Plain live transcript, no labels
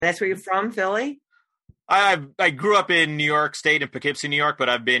That's where you're from, Philly? I grew up in New York State in Poughkeepsie, New York, but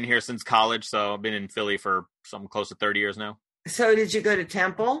I've been here since college, so I've been in Philly for something close to 30 years now. So did you go to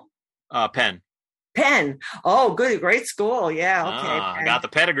Temple? Penn. Penn. Oh, good. Great school. Yeah. Okay. I got the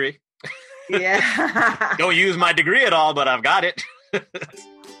pedigree. Yeah. Don't use my degree at all, but I've got it.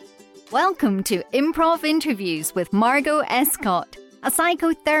 Welcome to Improv Interviews with Margot Escott, a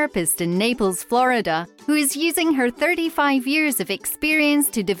psychotherapist in Naples, Florida, who is using her 35 years of experience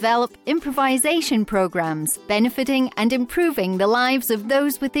to develop improvisation programs benefiting and improving the lives of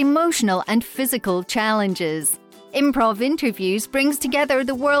those with emotional and physical challenges. Improv Interviews brings together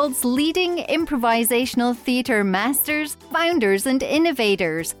the world's leading improvisational theatre masters, founders, and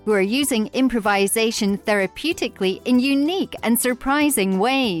innovators who are using improvisation therapeutically in unique and surprising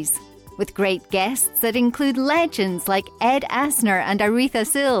ways. With great guests that include legends like Ed Asner and Aretha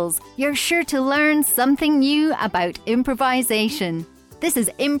Sills, you're sure to learn something new about improvisation. This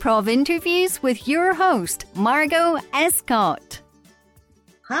is Improv Interviews with your host, Margot Escott.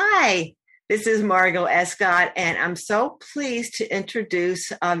 Hi. This is Margot Escott, and I'm so pleased to introduce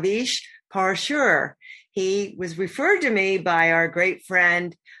Avish Parashur. He was referred to me by our great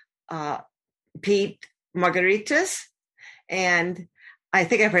friend, Pete Margaritas, and I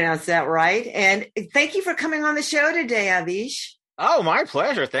think I pronounced that right. And thank you for coming on the show today, Avish. Oh, my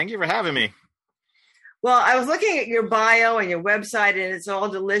pleasure. Thank you for having me. Well, I was looking at your bio and your website, and it's all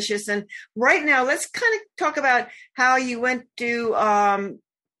delicious. And right now, let's kind of talk about how you went to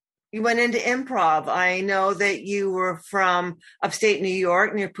you went into improv. I know that you were from upstate New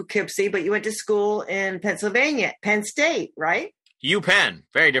York near Poughkeepsie, but you went to school in Pennsylvania, Penn State, right? UPenn,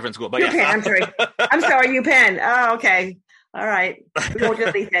 very different school. But UPenn, yes. I'm sorry, UPenn. Oh, okay. All right. We won't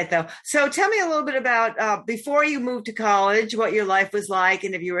delete that, though. So tell me a little bit about, before you moved to college, what your life was like,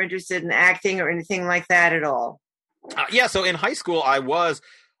 and if you were interested in acting or anything like that at all. So in high school, I was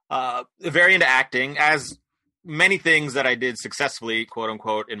very into acting. As many things that I did successfully, quote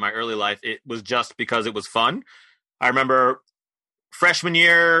unquote, in my early life, it was just because it was fun. I remember freshman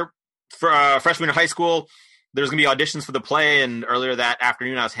year of high school, there was going to be auditions for the play. And earlier that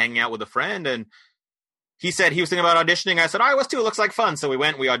afternoon, I was hanging out with a friend, and he said he was thinking about auditioning. I said, I was too. It looks like fun. So we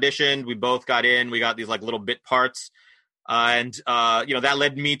went, we auditioned, we both got in, we got these like little bit parts. That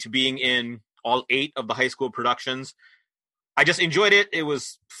led me to being in all 8 of the high school productions. I just enjoyed it. It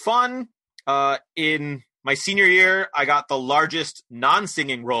was fun. In my senior year, I got the largest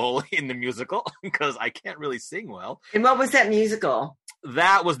non-singing role in the musical because I can't really sing well. And what was that musical?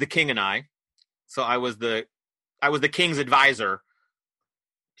 That was The King and I. So I was the king's advisor.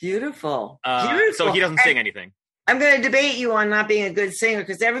 Beautiful. So he doesn't sing anything. I'm going to debate you on not being a good singer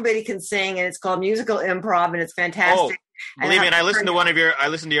because everybody can sing, and it's called musical improv, and it's fantastic. Oh, believe me, and I listened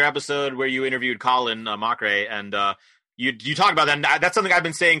to your episode where you interviewed Colin Macrae, and you talk about that. And that's something I've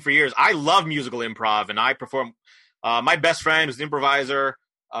been saying for years. I love musical improv, and I perform. My best friend was an improviser.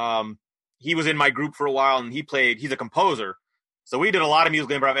 He was in my group for a while, and he's a composer. So we did a lot of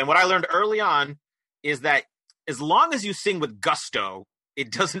musical improv. And what I learned early on is that as long as you sing with gusto, it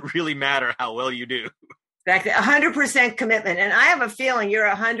doesn't really matter how well you do. Exactly. 100% commitment. And I have a feeling you're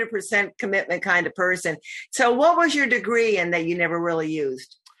a 100% commitment kind of person. So what was your degree in that you never really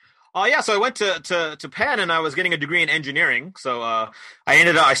used? So I went to Penn, and I was getting a degree in engineering. So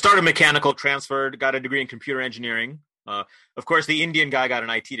I started mechanical, transferred, got a degree in computer engineering. Of course, the Indian guy got an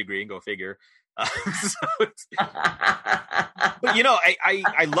IT degree, go figure. But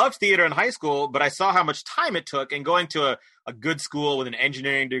I loved theater in high school, but I saw how much time it took, and going to a good school with an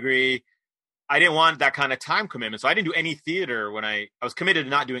engineering degree, I didn't want that kind of time commitment. So I didn't do any theater when I was committed to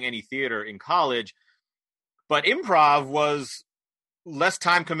not doing any theater in college. But improv was less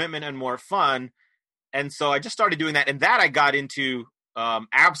time commitment and more fun. And so I just started doing that. And that I got into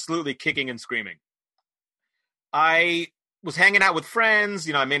absolutely kicking and screaming. I was hanging out with friends.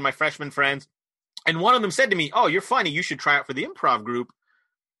 I made my freshman friends. And one of them said to me, "Oh, you're funny. You should try out for the improv group."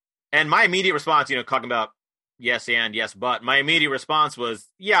 And my immediate response, talking about yes and yes, but my immediate response was,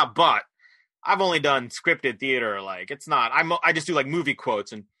 "Yeah, but I've only done scripted theater. Like, it's not, I just do like movie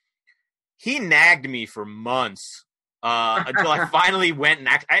quotes." And he nagged me for months until I finally went and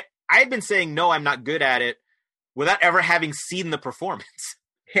I had been saying, no, I'm not good at it without ever having seen the performance.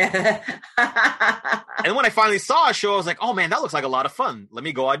 And when I finally saw a show, I was like, oh man, that looks like a lot of fun. Let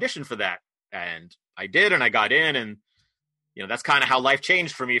me go audition for that. And I did, and I got in, and that's kind of how life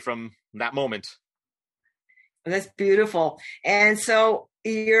changed for me from that moment. That's beautiful. And so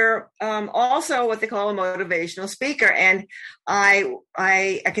you're also what they call a motivational speaker. And I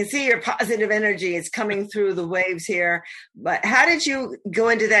can see your positive energy is coming through the waves here. But how did you go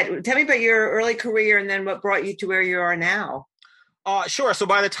into that? Tell me about your early career and then what brought you to where you are now. Sure. So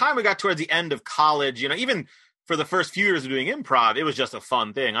by the time we got towards the end of college, even for the first few years of doing improv, it was just a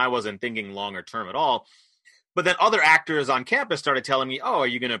fun thing. I wasn't thinking longer term at all. But then other actors on campus started telling me, oh, are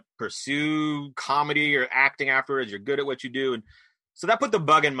you going to pursue comedy or acting afterwards? You're good at what you do. And so that put the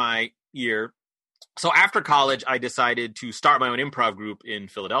bug in my ear. So after college, I decided to start my own improv group in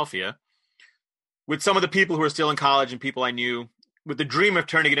Philadelphia with some of the people who were still in college and people I knew, with the dream of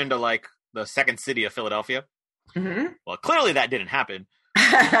turning it into like the second city of Philadelphia. Mm-hmm. Well, clearly that didn't happen.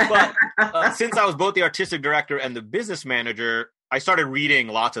 But since I was both the artistic director and the business manager, I started reading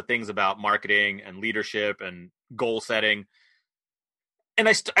lots of things about marketing and leadership and goal setting. And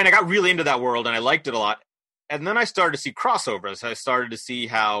I got really into that world and I liked it a lot. And then I started to see crossovers. I started to see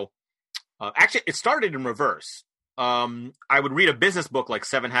how, actually it started in reverse. I would read a business book like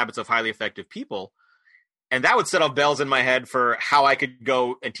 7 Habits of Highly Effective People, and that would set off bells in my head for how I could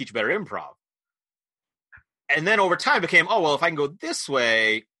go and teach better improv. And then over time it became, oh, well, if I can go this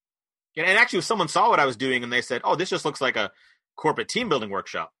way, and actually if someone saw what I was doing and they said, oh, this just looks like a corporate team building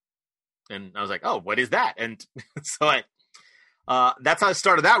workshop. And I was like, oh, what is that? And so that's how I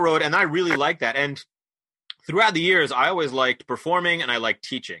started that road. And I really liked that. And throughout the years, I always liked performing and I liked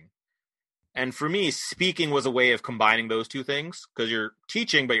teaching. And for me, speaking was a way of combining those two things, because you're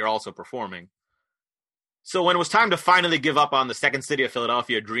teaching, but you're also performing. So when it was time to finally give up on the second city of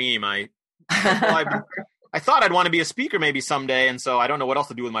Philadelphia dream, I thought I'd want to be a speaker maybe someday. And so I don't know what else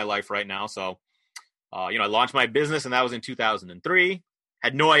to do with my life right now. So, I launched my business, and that was in 2003.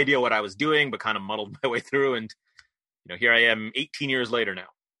 Had no idea what I was doing, but kind of muddled my way through. And, here I am 18 years later now.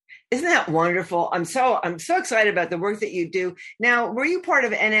 Isn't that wonderful? I'm so excited about the work that you do. Now, were you part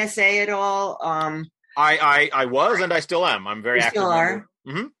of NSA at all? I was, and I still am. I'm very active. Still are?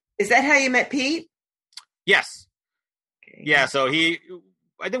 Mm-hmm. Is that how you met Pete? Yes. Okay. Yeah. So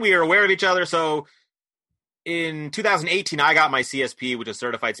I think we were aware of each other. So in 2018, I got my CSP, which is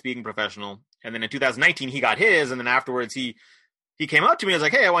Certified Speaking Professional. And then in 2019, he got his. And then afterwards, he came up to me and was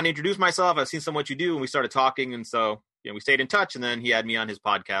like, hey, I want to introduce myself. I've seen some of what you do. And we started talking. And so, we stayed in touch. And then he had me on his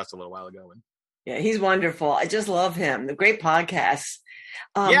podcast a little while ago. And yeah, he's wonderful. I just love him. The great podcasts.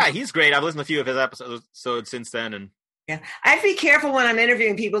 Yeah, he's great. I've listened to a few of his episodes since then. And yeah, I have to be careful when I'm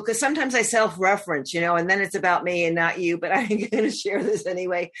interviewing people, because sometimes I self-reference, and then it's about me and not you, but I'm going to share this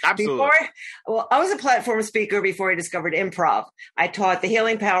anyway. Absolutely. I was a platform speaker before I discovered improv. I taught the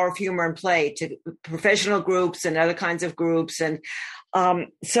healing power of humor and play to professional groups and other kinds of groups. And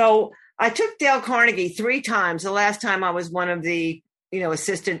so I took Dale Carnegie 3 times. The last time I was one of the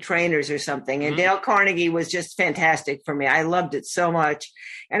assistant trainers or something. And Dale Carnegie was just fantastic for me. I loved it so much.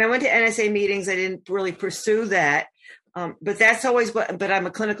 And I went to NSA meetings. I didn't really pursue that. But that's always but I'm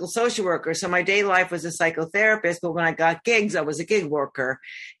a clinical social worker. So my day life was a psychotherapist, but when I got gigs, I was a gig worker.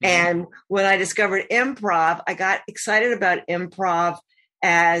 Mm-hmm. And when I discovered improv, I got excited about improv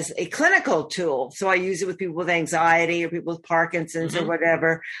as a clinical tool. So I use it with people with anxiety or people with Parkinson's or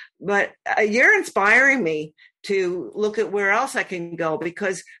whatever. But you're inspiring me to look at where else I can go,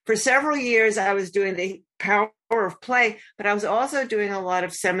 because for several years I was doing the power of play, but I was also doing a lot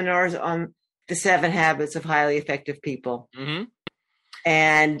of seminars on the 7 Habits of Highly Effective People,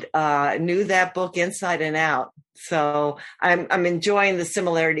 and knew that book inside and out. So I'm enjoying the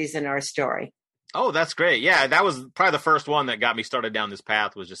similarities in our story. Oh, that's great. Yeah, that was probably the first one that got me started down this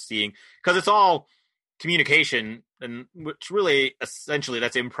path, was just seeing, because it's all communication, and which really essentially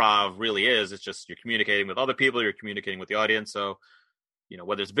that's improv really is. It's just you're communicating with other people, you're communicating with the audience. So,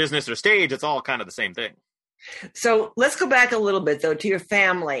 whether it's business or stage, it's all kind of the same thing. So let's go back a little bit though to your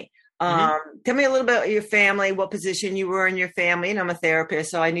family. Tell me a little bit about your family, what position you were in your family. And I'm a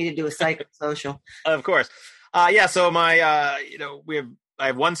therapist, so I need to do a psychosocial. Of course. Yeah. So I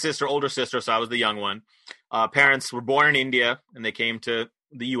have one sister, older sister. So I was the young one. Parents were born in India and they came to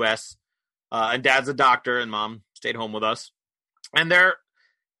the US, and dad's a doctor and mom stayed home with us. And they're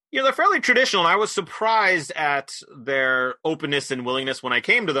fairly traditional. And I was surprised at their openness and willingness when I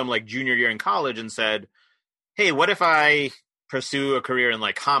came to them like junior year in college and said, hey, what if I pursue a career in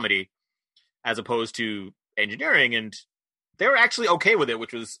like comedy as opposed to engineering? And they were actually okay with it,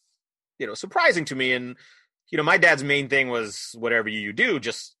 which was, surprising to me. And, my dad's main thing was whatever you do,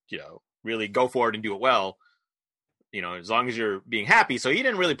 just, really go for it and do it well, as long as you're being happy. So he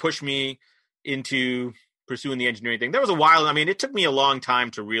didn't really push me into pursuing the engineering thing. There was a while, it took me a long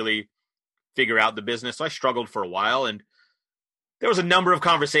time to really figure out the business. So I struggled for a while, and there was a number of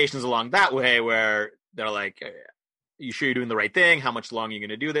conversations along that way where they're like, you sure you're doing the right thing? How much longer are you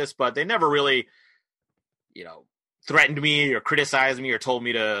going to do this? But they never really, threatened me or criticized me or told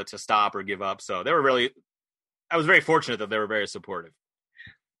me to stop or give up. So I was very fortunate that they were very supportive.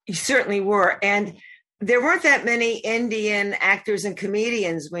 You certainly were. And there weren't that many Indian actors and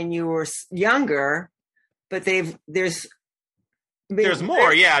comedians when you were younger, but there's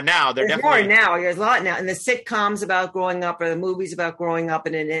more. Yeah, now there's definitely more now. There's a lot now, and the sitcoms about growing up, or the movies about growing up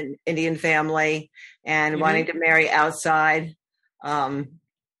in an Indian family and wanting to marry outside.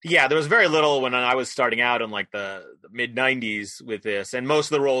 Yeah, there was very little when I was starting out in like the mid '90s with this, and most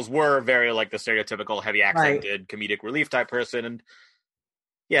of the roles were very like the stereotypical heavy accented comedic relief type person, and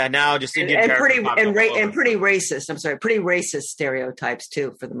yeah, now just Indian and pretty racist. I'm sorry, pretty racist stereotypes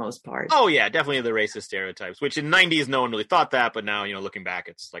too, for the most part. Oh yeah, definitely the racist stereotypes. Which in '90s no one really thought that, but now looking back,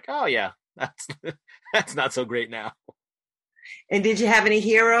 it's like, oh yeah, that's not so great now. And did you have any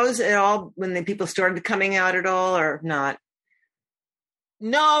heroes at all when the people started coming out at all, or not?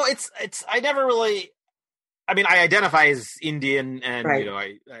 No, it's I never really. I mean, I identify as Indian, and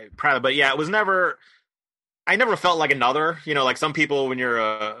I proud, but yeah, it was never. I never felt like another, like some people, when you're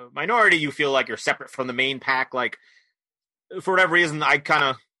a minority, you feel like you're separate from the main pack. Like for whatever reason, I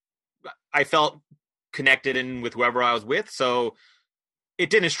felt connected in with whoever I was with. So it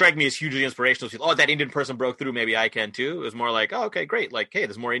didn't strike me as hugely inspirational. Oh, that Indian person broke through. Maybe I can too. It was more like, oh, okay, great. Like, hey,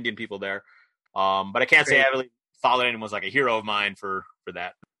 there's more Indian people there. But I can't say I really followed anyone was like a hero of mine for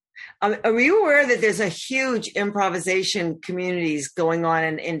that. Are you aware that there's a huge improvisation communities going on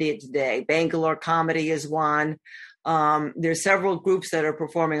in India today? Bangalore Comedy is one. There's several groups that are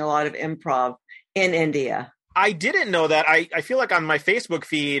performing a lot of improv in India. I didn't know that. I feel like on my Facebook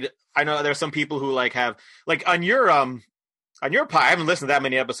feed, I know there's some people who have on your I haven't listened to that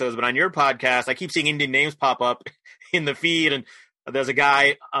many episodes, but on your podcast, I keep seeing Indian names pop up in the feed, and there's a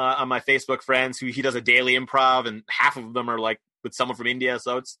guy on my Facebook friends who he does a daily improv, and half of them are with someone from India.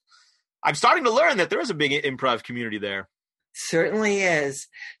 So I'm starting to learn that there is a big improv community there. Certainly is.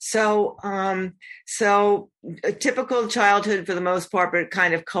 So a typical childhood for the most part, but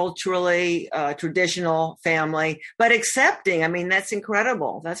kind of culturally traditional family, but accepting. I mean, that's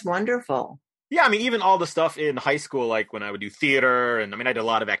incredible. That's wonderful. Yeah, I mean, even all the stuff in high school, like when I would do theater, and I mean, I did a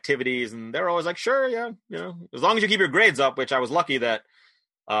lot of activities, and they were always like, sure, yeah, as long as you keep your grades up, which I was lucky that,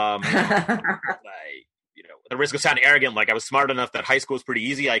 the risk of sounding arrogant, like I was smart enough that high school was pretty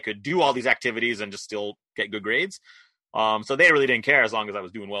easy. I could do all these activities and just still get good grades. So they really didn't care as long as I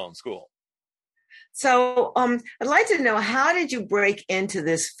was doing well in school. So I'd like to know, how did you break into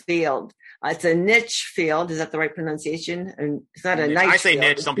this field? It's a niche field. Is that the right pronunciation? And it's not a niche. I say field.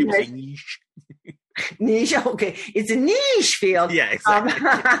 Niche. Some people say niche. Niche. Okay. It's a niche field. Yeah, exactly.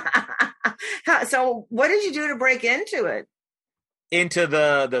 So what did you do to break into it? Into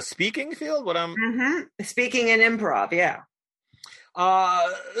the speaking field? Speaking and improv. Yeah.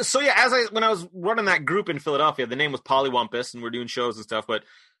 So yeah, when I was running that group in Philadelphia, the name was Polywampus, and we're doing shows and stuff. But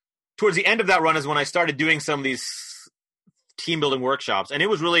towards the end of that run is when I started doing some of these team building workshops. And it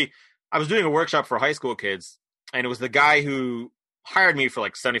was really, I was doing a workshop for high school kids, and it was the guy who hired me for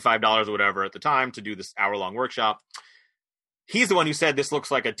like $75 or whatever at the time to do this hour-long workshop. He's the one who said, this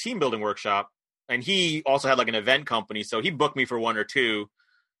looks like a team building workshop. And he also had like an event company. So he booked me for one or two.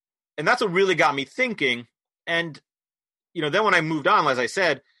 And that's what really got me thinking. And, then when I moved on, as I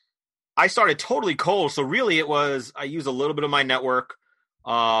said, I started totally cold. So really it was, I used a little bit of my network,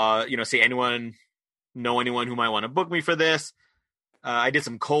 say anyone who might want to book me for this. I did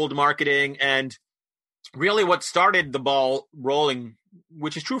some cold marketing, and really what started the ball rolling,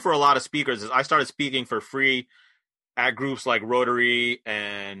 which is true for a lot of speakers, is I started speaking for free at groups like Rotary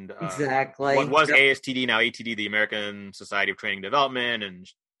and exactly what was ASTD, now ATD, the American Society of Training and Development,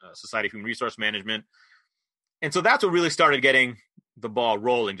 and Society of Human Resource Management. And so that's what really started getting the ball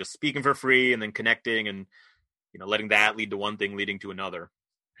rolling, just speaking for free and then connecting and, letting that lead to one thing leading to another.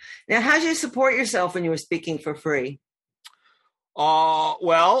 Now, how did you support yourself when you were speaking for free?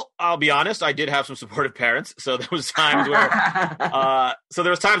 Well, I'll be honest, I did have some supportive parents. So there was times where, I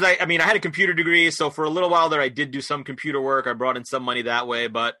had a computer degree. So for a little while there, I did do some computer work. I brought in some money that way,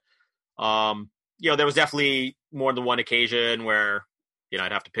 but, there was definitely more than one occasion where,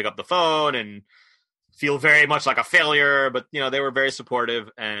 I'd have to pick up the phone and feel very much like a failure, but, they were very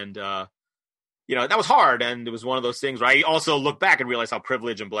supportive, and, that was hard. And it was one of those things where I also look back and realize how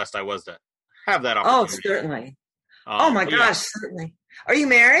privileged and blessed I was to have that opportunity. Oh, certainly. Oh my gosh, certainly. Are you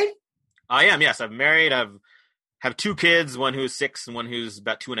married? I am, yes. I'm married. I have two kids, one who's 6 and one who's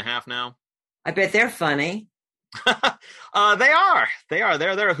about 2.5 now. I bet they're funny. They are.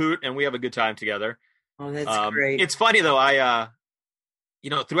 They're a hoot, and we have a good time together. Oh, that's great. It's funny though. I,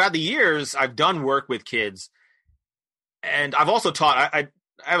 throughout the years, I've done work with kids, and I've also taught. I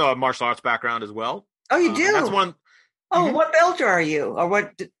have a martial arts background as well. Oh, you do? That's one. Oh, mm-hmm. What belt are you, or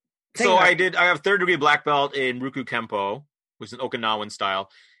what? So I have 3rd degree black belt in Ruku Kempo, which is an Okinawan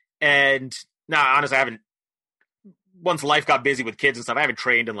style. And No, honestly, I haven't. Once life got busy with kids and stuff, I haven't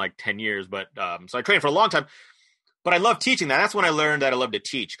trained in like 10 years. But so I trained for a long time. But I love teaching that. That's when I learned that I love to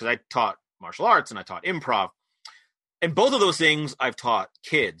teach because I taught martial arts and I taught improv. And both of those things I've taught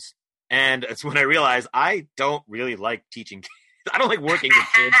kids. And it's when I realized I don't really like teaching kids. I don't like working with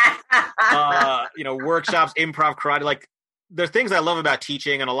kids. Workshops, improv, karate. Like, there are things I love about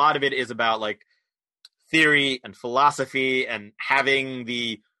teaching, and a lot of it is about like theory and philosophy and having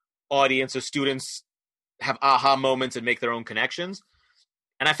the audience or students have aha moments and make their own connections.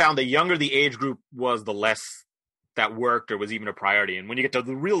 And I found the younger the age group was, the less that worked or was even a priority. And when you get to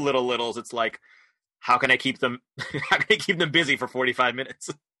the real littles, it's like, how can I keep them busy for 45 minutes?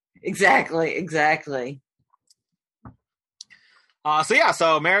 Exactly.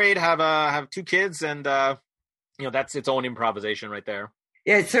 So married, have 2 kids, and that's its own improvisation right there.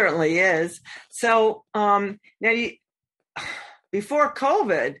 Yeah, it certainly is. So now, before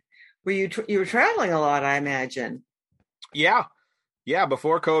COVID, you were traveling a lot, I imagine. Yeah.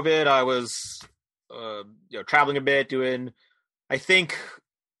 Before COVID, I was traveling a bit, doing, I think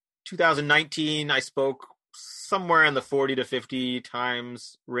 2019, I spoke somewhere in the 40 to 50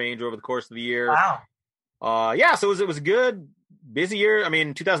 times range over the course of the year. Wow. So it was a good, busy year. I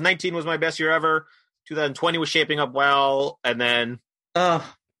mean, 2019 was my best year ever. 2020 was shaping up well, and then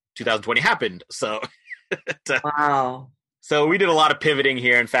 2020 happened. So, wow. So we did a lot of pivoting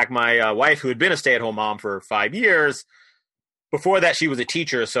here. In fact, my wife, who had been a stay-at-home mom for 5 years, before that she was a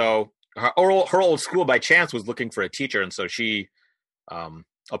teacher. So her old school, by chance, was looking for a teacher, and so she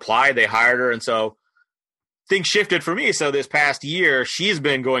applied. They hired her, and so things shifted for me. So this past year, she's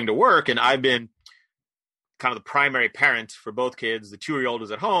been going to work, and I've been kind of the primary parent for both kids. The 2-year-old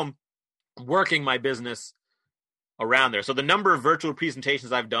is at home, working my business around there. So the number of virtual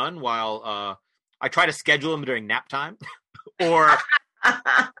presentations I've done, while I try to schedule them during nap time, or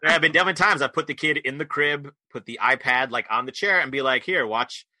there have been different times I put the kid in the crib, put the iPad like on the chair, and be like, "Here,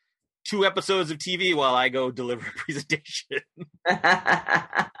 watch 2 episodes of TV while I go deliver a presentation."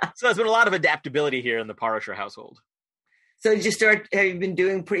 So there's been a lot of adaptability here in the Parashar household. So have you been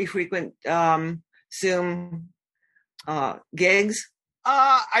doing pretty frequent Zoom gigs?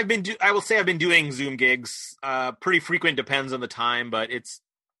 I will say I've been doing Zoom gigs, pretty frequent, depends on the time, but it's,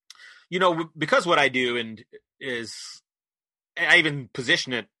 because what I do I even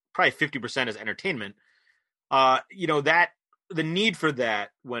position it probably 50% as entertainment. That the need for that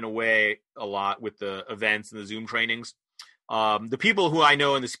went away a lot with the events and the Zoom trainings. The people who I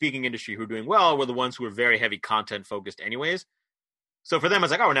know in the speaking industry who are doing well were the ones who were very heavy content focused anyways. So for them,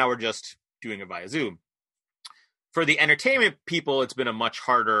 it's like, now we're just doing it via Zoom. For the entertainment people, it's been a much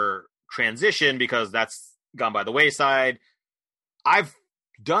harder transition because that's gone by the wayside. I've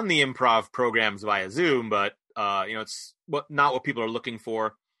done the improv programs via Zoom, but it's not what people are looking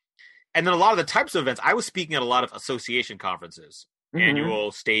for. And then a lot of the types of events, I was speaking at a lot of association conferences,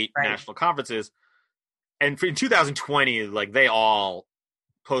 annual, state, national conferences. And in 2020, like, they all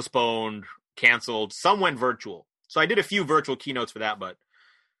postponed, canceled. Some went virtual. So I did a few virtual keynotes for that, but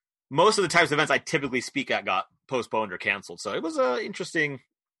most of the types of events I typically speak at got postponed or canceled. So it was an interesting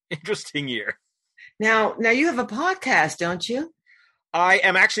year. Now you have a podcast, don't you? I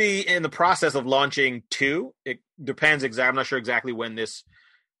am actually in the process of launching 2. It depends exactly. I'm not sure exactly when this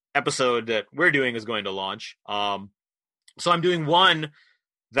episode that we're doing is going to launch. So I'm doing one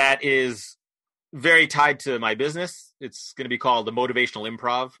that is very tied to my business. It's going to be called the Motivational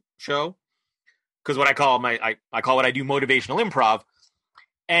Improv Show, because what I call what I do motivational improv.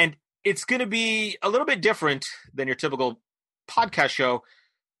 And it's going to be a little bit different than your typical podcast show.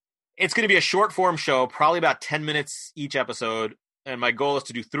 It's going to be a short form show, probably about 10 minutes each episode. And my goal is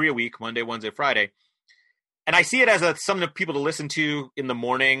to do 3 a week, Monday, Wednesday, Friday. And I see it as something for people to listen to in the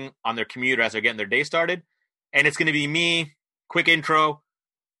morning on their commute or as they're getting their day started. And it's going to be me, quick intro,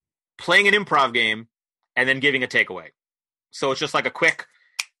 playing an improv game, and then giving a takeaway. So it's just like a quick,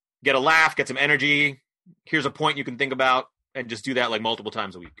 get a laugh, get some energy. Here's a point you can think about, and just do that like multiple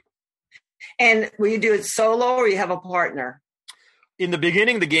times a week. And will you do it solo or you have a partner? In the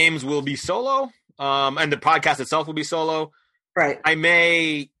beginning, the games will be solo, and the podcast itself will be solo. Right. I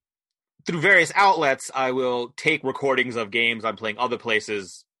may, through various outlets, I will take recordings of games I'm playing other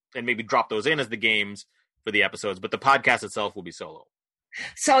places and maybe drop those in as the games for the episodes, but the podcast itself will be solo.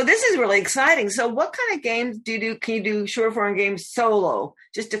 So this is really exciting. So what kind of games do you do? Can you do short form games solo?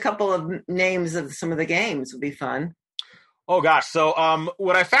 Just a couple of names of some of the games would be fun. Oh gosh. So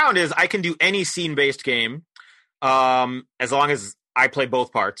what I found is I can do any scene-based game as long as I play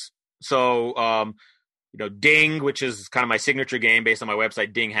both parts. So Ding, which is kind of my signature game based on my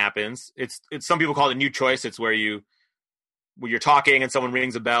website, Ding Happens. It's some people call it New Choice. It's where you where you're talking and someone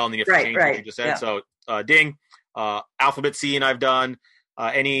rings a bell and then you have to change what you just said. Yeah. So Ding, Alphabet Scene I've done,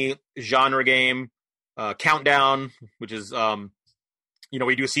 any genre game, Countdown, which is,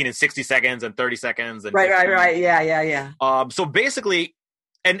 we do a scene in 60 seconds and 30 seconds. And right. Yeah. So basically,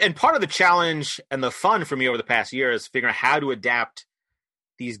 and part of the challenge and the fun for me over the past year is figuring out how to adapt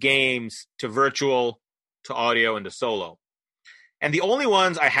these games to virtual, to audio, and to solo. And the only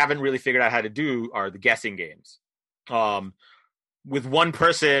ones I haven't really figured out how to do are the guessing games. With one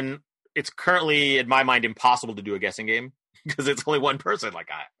person, it's currently, in my mind, impossible to do a guessing game because it's only one person. Like,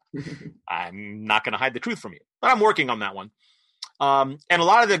 I'm not going to hide the truth from you, but I'm working on that one. And a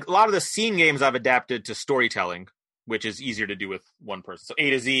lot of the scene games I've adapted to storytelling, which is easier to do with one person. So A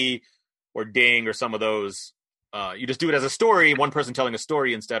to Z or Ding or some of those, you just do it as a story, one person telling a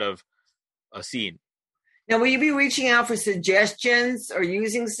story instead of a scene. Now, will you be reaching out for suggestions or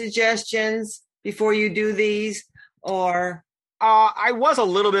using suggestions before you do these, or? I was a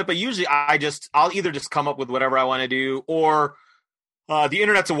little bit, but usually I'll either just come up with whatever I want to do, or the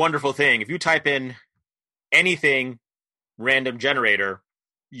internet's a wonderful thing. If you type in anything, random generator,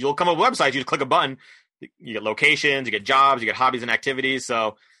 you'll come up with websites. You just click a button, you get locations, you get jobs, you get hobbies and activities.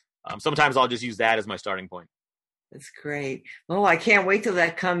 So sometimes I'll just use that as my starting point. That's great. Oh, I can't wait till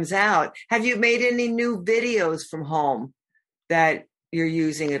that comes out. Have you made any new videos from home that you're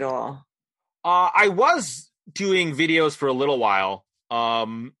using at all? I was doing videos for a little while,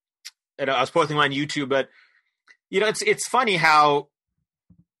 and I was posting them on YouTube, but it's funny how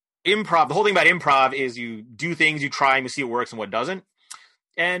improv, the whole thing about improv is you do things, you try and you see what works and what doesn't.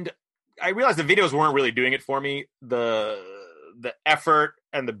 And I realized the videos weren't really doing it for me. The effort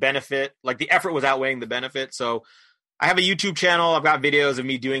and the benefit, like the effort was outweighing the benefit. So I have a YouTube channel. I've got videos of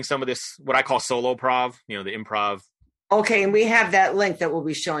me doing some of this, what I call solo prov, the improv. Okay. And we have that link that we'll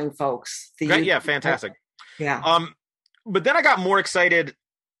be showing folks. Yeah. Fantastic. Yeah. But then I got more excited.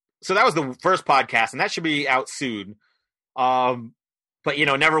 So that was the first podcast and that should be out soon. But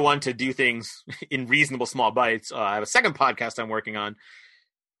never one to do things in reasonable small bites. I have a second podcast I'm working on,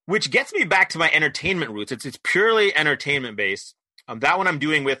 which gets me back to my entertainment roots. It's purely entertainment based. That one I'm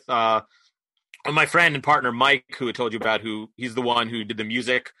doing with my friend and partner Mike, who I told you about. He's the one who did the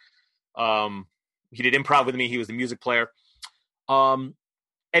music. He did improv with me. He was the music player. And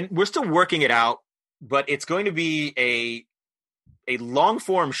we're still working it out, but it's going to be a long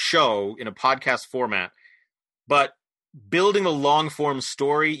form show in a podcast format, but building the long form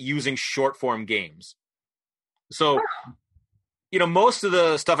story using short form games. So. Most of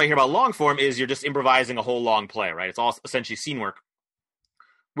the stuff I hear about long form is you're just improvising a whole long play, right? It's all essentially scene work.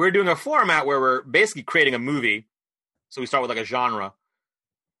 We're doing a format where we're basically creating a movie. So we start with like a genre.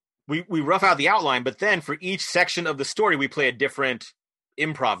 We rough out the outline, but then for each section of the story, we play a different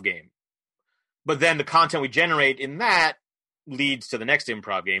improv game. But then the content we generate in that leads to the next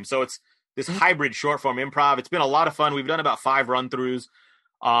improv game. So it's this hybrid short form improv. It's been a lot of fun. We've done about 5 run-throughs.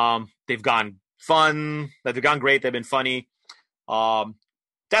 They've gone fun. They've gone great. They've been funny. I'm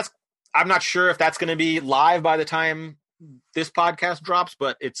not sure if that's going to be live by the time this podcast drops,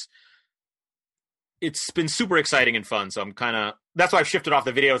 but it's been super exciting and fun. So that's why I've shifted off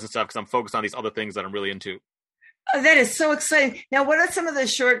the videos and stuff, because I'm focused on these other things that I'm really into. Oh, that is so exciting. Now, what are some of the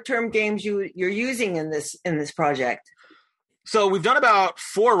short-term games you're using in this project? So we've done about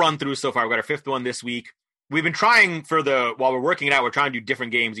 4 run-throughs so far. We've got our 5th one this week. We've been trying while we're working it out, we're trying to do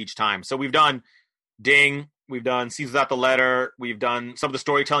different games each time. So we've done Ding. We've done Seasons Without the Letter. We've done some of the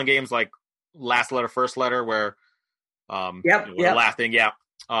storytelling games like Last Letter, First Letter, where the last thing. Yeah.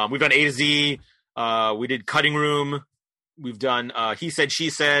 We've done A to Z. We did Cutting Room. We've done He Said, She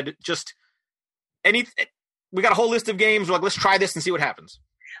Said. Just we got a whole list of games. We're like, let's try this and see what happens.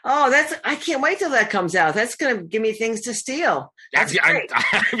 Oh, I can't wait till that comes out. That's going to give me things to steal. I'm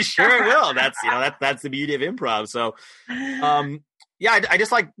sure it will. That's the beauty of improv. So, yeah, I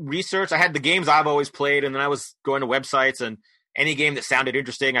just like research. I had the games I've always played, and then I was going to websites, and any game that sounded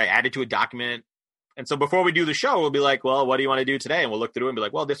interesting, I added to a document. And so before we do the show, we'll be like, well, what do you want to do today? And we'll look through it and be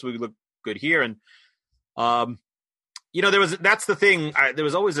like, well, this would look good here. And, that's the thing. There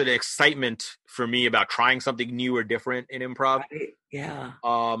was always an excitement for me about trying something new or different in improv. Right. Yeah.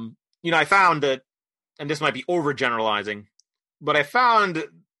 I found that, and this might be overgeneralizing, but I found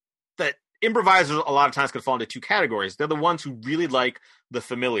that improvisers a lot of times can fall into 2 categories. They're the ones who really like the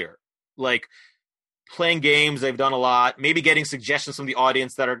familiar, like playing games they've done a lot, maybe getting suggestions from the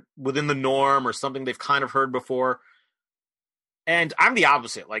audience that are within the norm or something they've kind of heard before. And I'm the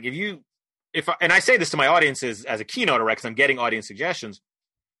opposite. Like and I say this to my audiences as a keynote, right? Because I'm getting audience suggestions.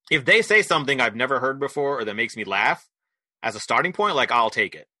 If they say something I've never heard before or that makes me laugh as a starting point, like I'll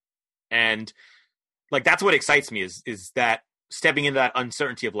take it. And like, that's what excites me is that stepping into that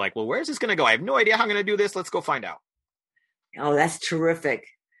uncertainty of like, well, where's this going to go? I have no idea how I'm going to do this. Let's go find out. Oh, that's terrific.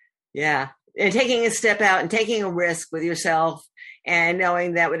 Yeah. And taking a step out and taking a risk with yourself and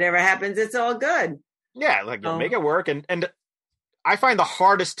knowing that whatever happens, it's all good. Yeah. Like, make it work. And I find the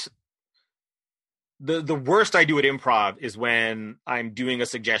hardest, the worst I do at improv is when I'm doing a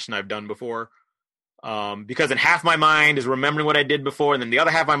suggestion I've done before. Because then half my mind is remembering what I did before, and then the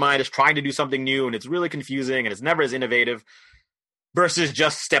other half of my mind is trying to do something new, and it's really confusing, and it's never as innovative versus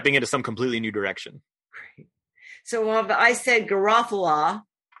just stepping into some completely new direction. Great. So I said Garofalo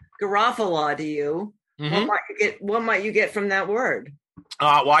to you. Mm-hmm. What might you get from that word?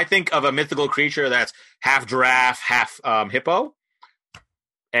 Well, I think of a mythical creature that's half giraffe, half hippo.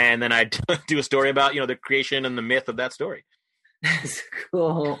 And then I'd do a story about, the creation and the myth of that story. That's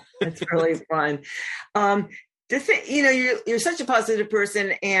cool. That's really fun. You're such a positive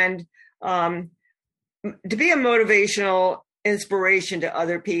person, and to be a motivational inspiration to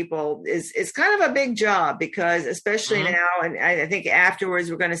other people is kind of a big job, because especially mm-hmm. now, and I think afterwards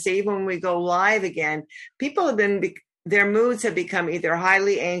we're going to see when we go live again, people have their moods have become either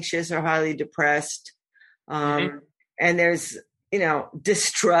highly anxious or highly depressed. Mm-hmm. And there's,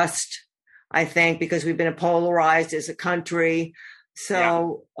 distrust, I think, because we've been polarized as a country.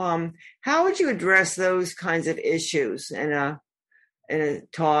 So how would you address those kinds of issues in a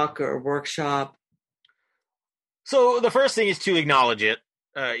talk or workshop? So the first thing is to acknowledge it.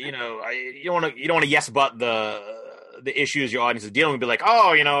 You don't want to yes but the issues your audience is dealing with. Be like,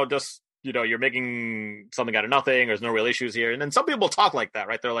 you're making something out of nothing. There's no real issues here. And then some people talk like that,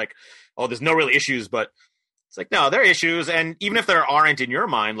 right? They're like, oh, there's no real issues, but it's like, no, there are issues. And even if there aren't in your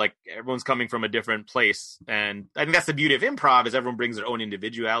mind, like, everyone's coming from a different place. And I think that's the beauty of improv, is everyone brings their own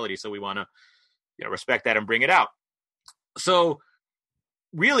individuality. So we want to, respect that and bring it out. So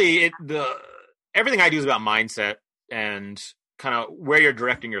really everything I do is about mindset and kind of where you're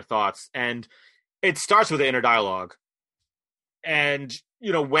directing your thoughts. And it starts with the inner dialogue. And,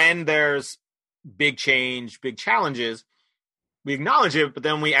 when there's big change, big challenges, we acknowledge it, but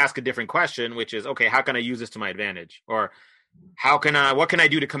then we ask a different question, which is, okay, how can I use this to my advantage? Or what can I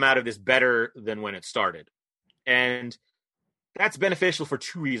do to come out of this better than when it started? And that's beneficial for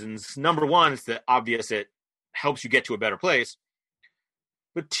two reasons. Number one, it's the obvious, it helps you get to a better place.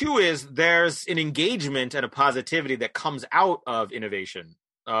 But two is there's an engagement and a positivity that comes out of innovation.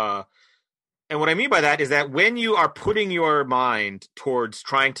 And what I mean by that is that when you are putting your mind towards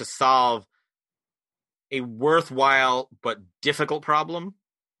trying to solve a worthwhile but difficult problem,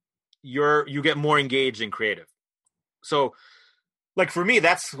 you get more engaged and creative. So, like, for me,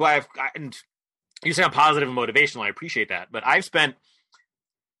 that's why and you say I'm positive and motivational. I appreciate that, but I've spent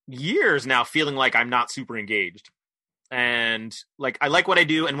years now feeling like I'm not super engaged. And like, I like what I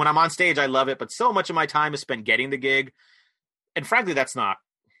do, and when I'm on stage, I love it, but so much of my time is spent getting the gig. And frankly, that's not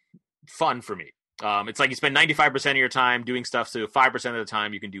fun for me. It's like you spend 95% of your time doing stuff, so 5% of the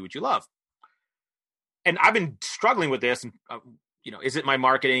time you can do what you love. And I've been struggling with this. And, is it my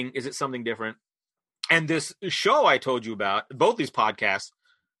marketing? Is it something different? And this show I told you about, both these podcasts,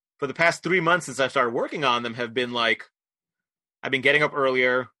 for the past 3 months since I started working on them, have been like, I've been getting up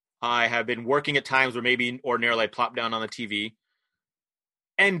earlier. I have been working at times where maybe ordinarily I'd plop down on the TV.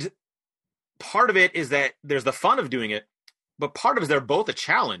 And part of it is that there's the fun of doing it, but part of it is they're both a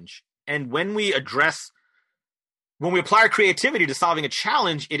challenge. And when we apply our creativity to solving a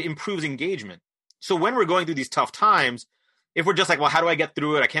challenge, it improves engagement. So when we're going through these tough times, if we're just like, well, how do I get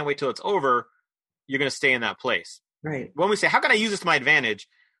through it? I can't wait till it's over. You're going to stay in that place. Right. When we say, how can I use this to my advantage?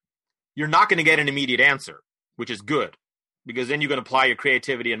 You're not going to get an immediate answer, which is good, because then you're going to apply your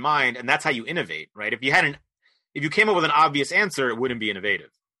creativity in mind. And that's how you innovate, right? If you came up with an obvious answer, it wouldn't be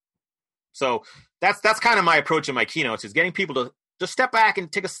innovative. So that's kind of my approach in my keynotes, is getting people to just step back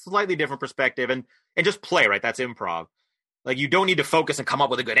and take a slightly different perspective and just play, right? That's improv. Like, you don't need to focus and come up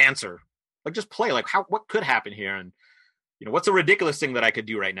with a good answer. Like, just play, like, what could happen here? And, what's a ridiculous thing that I could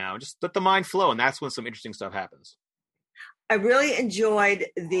do right now? Just let the mind flow. And that's when some interesting stuff happens. I really enjoyed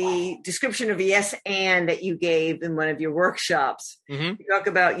the description of yes and that you gave in one of your workshops. Mm-hmm. You talk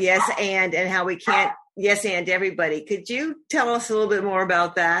about yes and how we can't yes and everybody. Could you tell us a little bit more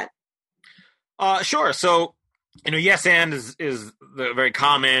about that? Sure. So, yes and is the very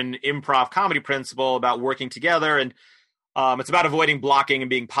common improv comedy principle about working together, and it's about avoiding blocking and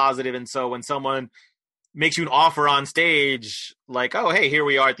being positive. And so when someone makes you an offer on stage, like, oh, hey, here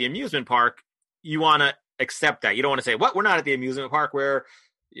we are at the amusement park, you want to accept that. You don't want to say, what? We're not at the amusement park. We're,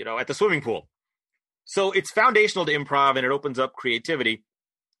 at the swimming pool. So it's foundational to improv, and it opens up creativity.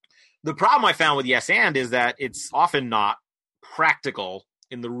 The problem I found with yes and is that it's often not practical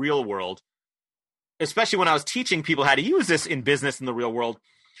in the real world. especially when I was teaching people how to use this in business in the real world,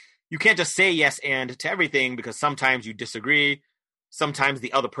 you can't just say yes and to everything, because sometimes you disagree. Sometimes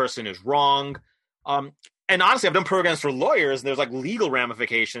the other person is wrong. And honestly, I've done programs for lawyers, and there's like legal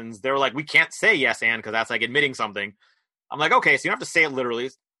ramifications. They're like, we can't say yes and, because that's like admitting something. I'm like, okay, so you don't have to say it literally.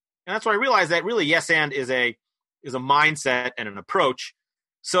 And that's why I realized that really yes and is a mindset and an approach.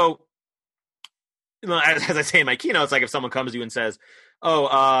 So, as I say in my keynotes, like if someone comes to you and says,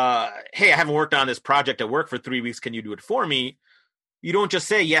 oh, hey, I haven't worked on this project at work for 3 weeks. Can you do it for me? You don't just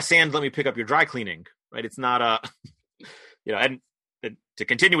say yes and let me pick up your dry cleaning, right? It's not and to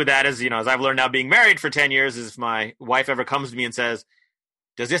continue with that, as as I've learned now being married for 10 years, is if my wife ever comes to me and says,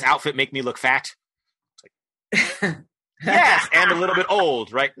 does this outfit make me look fat? It's like, yes, and a little bit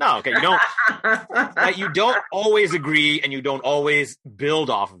old, right? No, okay, you don't always agree, and you don't always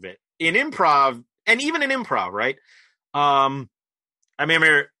build off of it. In improv, and even in improv, right? I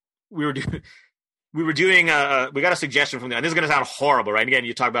remember we got a suggestion from and this is going to sound horrible, right? Again,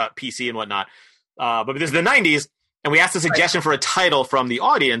 you talk about PC and whatnot, but this is the 90s, and we asked a suggestion for a title from the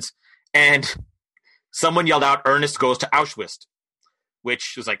audience, and someone yelled out, Ernest Goes to Auschwitz,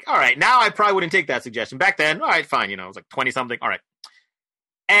 which was like, all right, now I probably wouldn't take that suggestion. Back then, all right, fine, I was like 20-something, all right.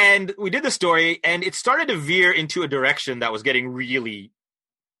 And we did the story, and it started to veer into a direction that was getting really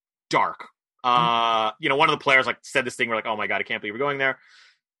dark. One of the players like said this thing, we're like, oh my God, I can't believe we're going there.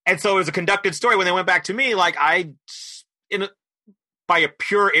 And so it was a conducted story. When they went back to me, like by a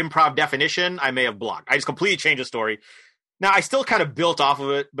pure improv definition, I may have blocked. I just completely changed the story. Now, I still kind of built off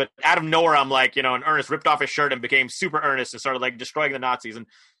of it, but out of nowhere, I'm like, and Ernest ripped off his shirt and became super earnest and started like destroying the Nazis. And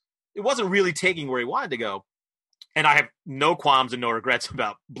it wasn't really taking where he wanted to go. And I have no qualms and no regrets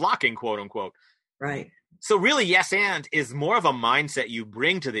about blocking, quote unquote. Right. So really, yes and is more of a mindset you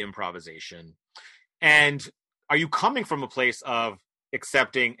bring to the improvisation. And are you coming from a place of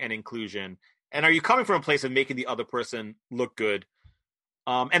accepting and inclusion? And are you coming from a place of making the other person look good?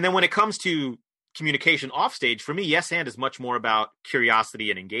 And then when it comes to communication off stage, for me, yes and is much more about curiosity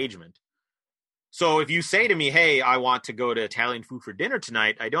and engagement. So if you say to me, hey, I want to go to Italian food for dinner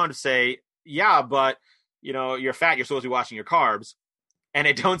tonight, I don't have to say, yeah, but you're fat, you're supposed to be watching your carbs. And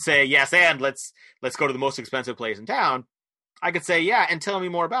I don't say, yes, and let's go to the most expensive place in town. I could say, yeah, and tell me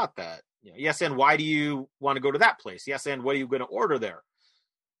more about that. Yes, and why do you want to go to that place? Yes, and what are you going to order there?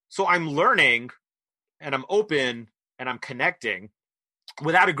 So I'm learning, and I'm open, and I'm connecting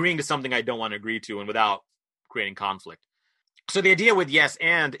without agreeing to something I don't want to agree to, and without creating conflict. So the idea with yes,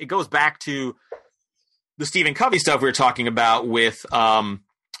 and it goes back to the Stephen Covey stuff we were talking about with 7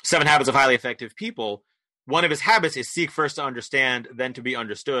 Habits of Highly Effective People. One of his habits is seek first to understand, then to be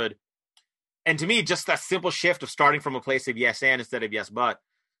understood. And to me, just that simple shift of starting from a place of yes and instead of yes but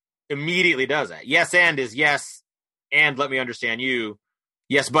immediately does that. Yes and is yes and let me understand you.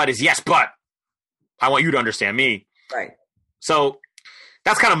 Yes but is yes but I want you to understand me. Right. So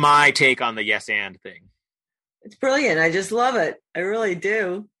that's kind of my take on the yes and thing. It's brilliant. I just love it. I really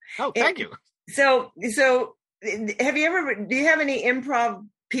do. Oh, thank you. So do you have any improv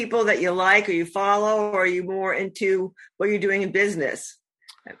people that you like or you follow, or are you more into what you're doing in business?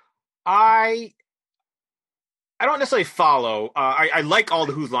 I don't necessarily follow. I like all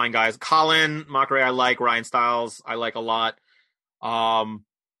the Who's Line guys. Colin Mockeray, I like. Ryan Stiles, I like a lot. Those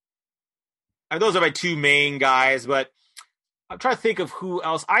are my 2 main guys, but I'm trying to think of who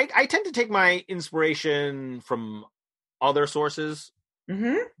else. I tend to take my inspiration from other sources.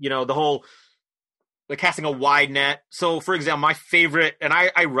 Mm-hmm. The casting a wide net. So, for example, my favorite, and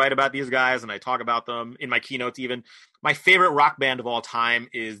I write about these guys and I talk about them in my keynotes even, my favorite rock band of all time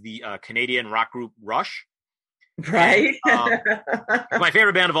is the Canadian rock group Rush. Right. And, my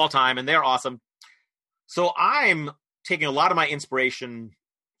favorite band of all time, and they're awesome. So I'm taking a lot of my inspiration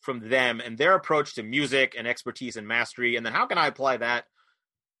from them and their approach to music and expertise and mastery. And then how can I apply that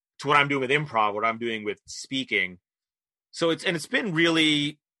to what I'm doing with improv, what I'm doing with speaking? So it's been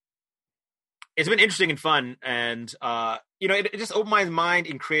really... It's been interesting and fun, and it just opened my mind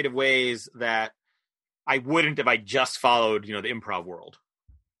in creative ways that I wouldn't if I just followed, the improv world.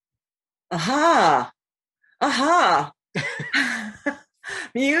 Aha.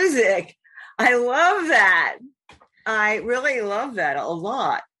 Music. I love that. I really love that a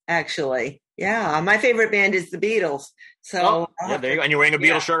lot, actually. Yeah, my favorite band is the Beatles. So there you go. And you're wearing a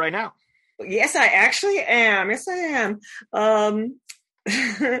Beatles shirt right now. Yes, I actually am. Yes, I am.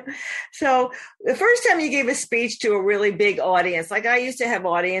 So the first time you gave a speech to a really big audience, like I used to have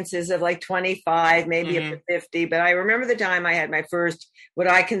audiences of like 25, maybe up to 50, but I remember the time I had my first, what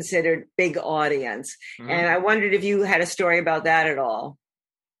I considered big audience. Mm-hmm. And I wondered if you had a story about that at all.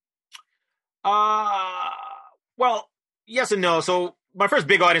 Well, yes and no. So my first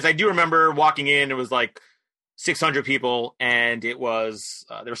big audience, I do remember walking in, it was like 600 people, and it was,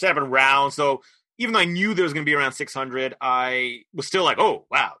 they were set up in rounds. So even though I knew there was going to be around 600, I was still like, oh,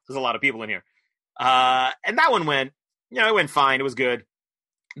 wow, there's a lot of people in here. And that one went, it went fine. It was good.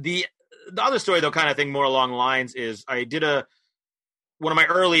 The other story, though, kind of thing more along the lines is I did one of my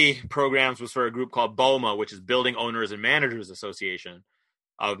early programs was for a group called BOMA, which is Building Owners and Managers Association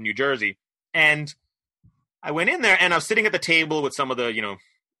of New Jersey. And I went in there and I was sitting at the table with some of the,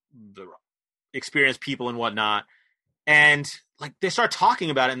 the experienced people and whatnot. And like they start talking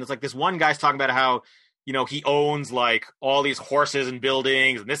about it. And it's like this one guy's talking about how, he owns like all these horses and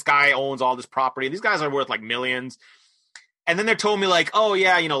buildings. And this guy owns all this property. These guys are worth like millions. And then they told me like, oh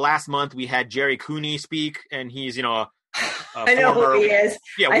yeah, last month we had Jerry Cooney speak, and he's, I know who he is.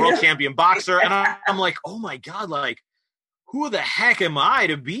 Yeah, world champion boxer. And I'm like, oh my God, like, who the heck am I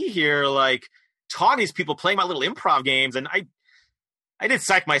to be here, like, talking to these people, playing my little improv games? And I did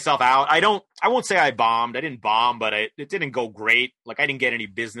psych myself out. I won't say I bombed. I didn't bomb, but it didn't go great. Like, I didn't get any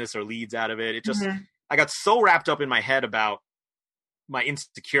business or leads out of it. It just, I got so wrapped up in my head about my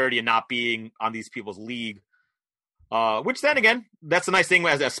insecurity and not being on these people's league. Which then again, that's the nice thing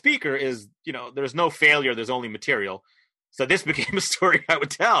as a speaker is, there's no failure. There's only material. So this became a story I would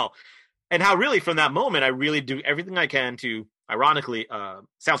tell, and how really from that moment, I really do everything I can to, ironically,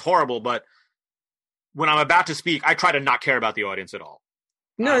 sounds horrible, but when I'm about to speak, I try to not care about the audience at all.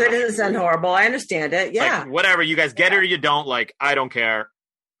 No, that doesn't sound horrible. I understand it. Yeah. Like, whatever, you guys get it or you don't, like, I don't care.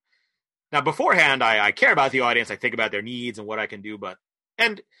 Now, beforehand, I care about the audience. I think about their needs and what I can do,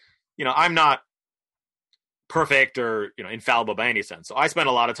 and I'm not perfect or, infallible by any sense. So I spend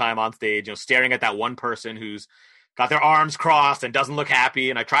a lot of time on stage, staring at that one person who's got their arms crossed and doesn't look happy.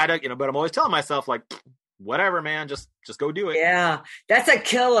 And I try to, but I'm always telling myself like, whatever, man, just go do it. Yeah, that's a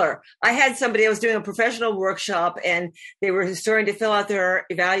killer. I had somebody, I was doing a professional workshop and they were starting to fill out their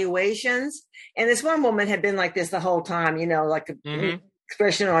evaluations. And this one woman had been like this the whole time, like an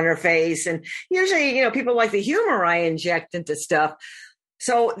expression on her face. And usually, people like the humor I inject into stuff.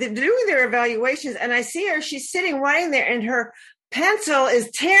 So they're doing their evaluations and I see her, she's sitting right there and her pencil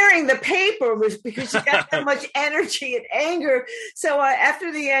is tearing the paper because she got so much energy and anger. So after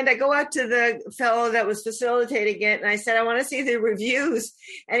the end, I go out to the fellow that was facilitating it, and I said, I want to see the reviews.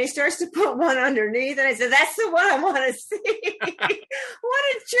 And he starts to put one underneath, and I said, that's the one I want to see. What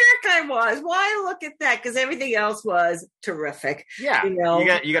a jerk I was. Why look at that? Because everything else was terrific. Yeah,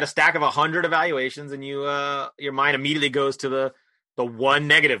 you got a stack of 100 evaluations, and your mind immediately goes to the one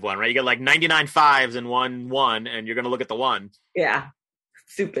negative one, right? You get like 99 fives and one, and you're going to look at the one. Yeah.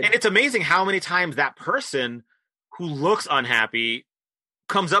 Stupid. And it's amazing how many times that person who looks unhappy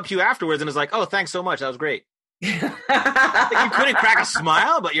comes up to you afterwards and is like, oh, thanks so much. That was great. Like you couldn't crack a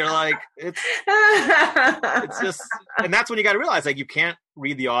smile, but you're like, it's just, and that's when you got to realize like you can't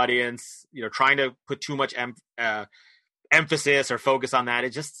read the audience, trying to put too much emphasis or focus on that.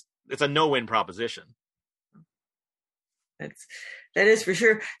 It's a no-win proposition. That is for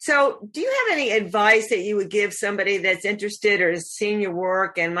sure. So do you have any advice that you would give somebody that's interested or has seen your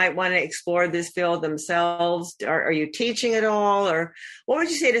work and might want to explore this field themselves? Are you teaching at all? Or what would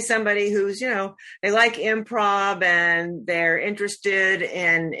you say to somebody who's, they like improv and they're interested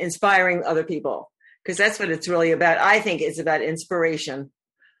in inspiring other people? Because that's what it's really about. I think it's about inspiration.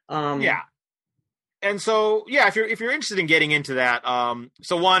 Yeah. And so, yeah, if you're interested in getting into that,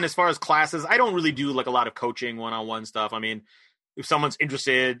 so one, as far as classes, I don't really do like a lot of coaching one-on-one stuff. I mean, if someone's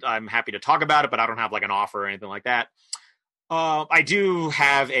interested, I'm happy to talk about it, but I don't have like an offer or anything like that. I do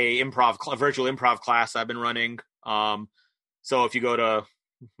have a virtual improv class I've been running. So if you go to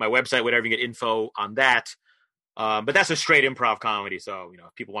my website, whatever, you get info on that. But that's a straight improv comedy. So,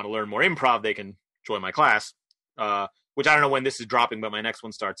 if people want to learn more improv, they can join my class, which I don't know when this is dropping, but my next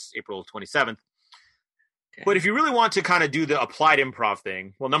one starts April 27th. Okay. But if you really want to kind of do the applied improv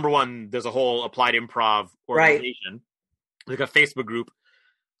thing, well, number one, there's a whole applied improv organization, like a Facebook group.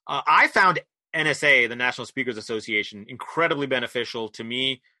 I found NSA, the National Speakers Association, incredibly beneficial to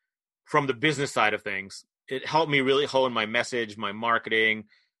me from the business side of things. It helped me really hone my message, my marketing,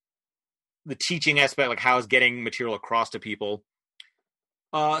 the teaching aspect, like how I was getting material across to people.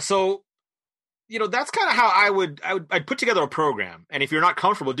 So, that's kind of how I'd put together a program. And if you're not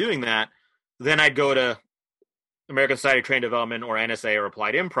comfortable doing that, then I'd go to American Society of Training Development or NSA or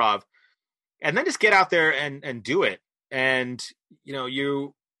Applied Improv, and then just get out there and do it. And,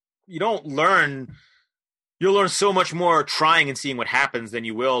 you don't learn, you'll learn so much more trying and seeing what happens than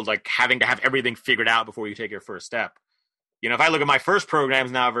you will like having to have everything figured out before you take your first step. If I look at my first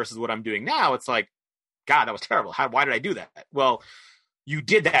programs now versus what I'm doing now, it's like, God, that was terrible. Why did I do that? Well, you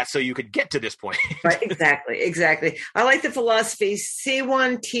did that so you could get to this point. Right. Exactly. I like the philosophy, see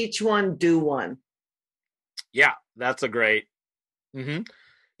one, teach one, do one. Yeah, that's a great. Mm-hmm.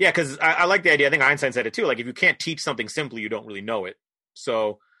 Yeah, because I like the idea. I think Einstein said it too. Like, if you can't teach something simply, you don't really know it.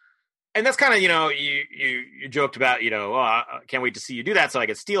 So, and that's kind of, you joked about, I can't wait to see you do that so I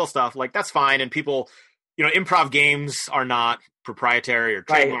can steal stuff. Like, that's fine. And people, improv games are not proprietary or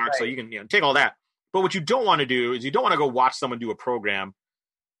trademarked, right. So you can take all that. But what you don't want to do is you don't want to go watch someone do a program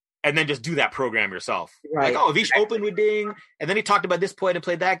and then just do that program yourself. Right. Like, Avish opened with Ding, and then he talked about this point and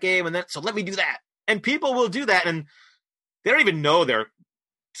played that game, and then so let me do that. And people will do that, and they don't even know they're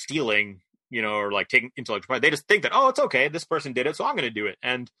stealing, or like taking intellectual property. They just think that, it's okay, this person did it, so I'm going to do it.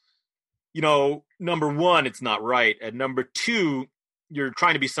 And, number one, it's not right. And number two, you're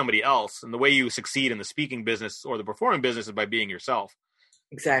trying to be somebody else. And the way you succeed in the speaking business or the performing business is by being yourself.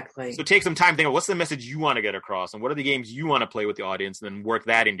 Exactly. So take some time to think of what's the message you want to get across and what are the games you want to play with the audience, and then work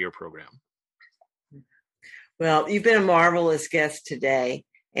that into your program. Well, you've been a marvelous guest today.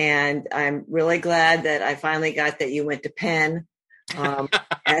 And I'm really glad that I finally got that you went to Penn. Well,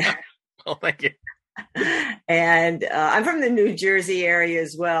 thank you. And I'm from the New Jersey area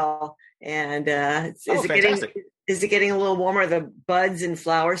as well. And is it getting a little warmer? The buds and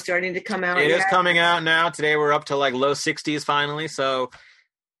flowers starting to come out? It is coming out now. Today we're up to like low 60s finally. So,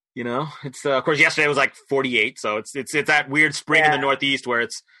 it's of course yesterday was like 48. So it's that weird spring in the Northeast where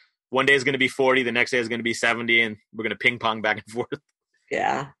it's one day is going to be 40, the next day is going to be 70, and we're going to ping pong back and forth.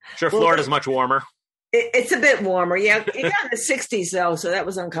 Yeah. Sure, Florida's much warmer. It's a bit warmer. Yeah, it got in the 60s, though, so that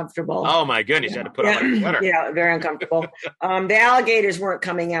was uncomfortable. Oh, my goodness. You had to put on a sweater. Yeah, very uncomfortable. The alligators weren't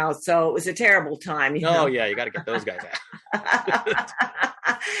coming out, so it was a terrible time. Oh, yeah, you got to get those guys out.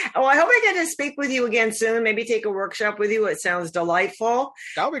 Well, I hope I get to speak with you again soon, maybe take a workshop with you. It sounds delightful.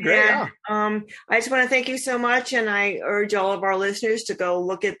 That would be great, I just want to thank you so much, and I urge all of our listeners to go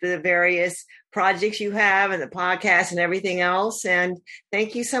look at the various projects you have and the podcast and everything else. And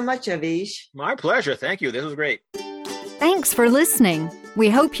thank you so much, Avish. My pleasure. Thank you. This was great. Thanks for listening. We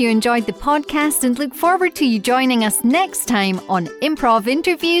hope you enjoyed the podcast and look forward to you joining us next time on Improv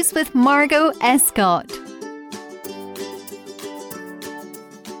Interviews with Margot Escott.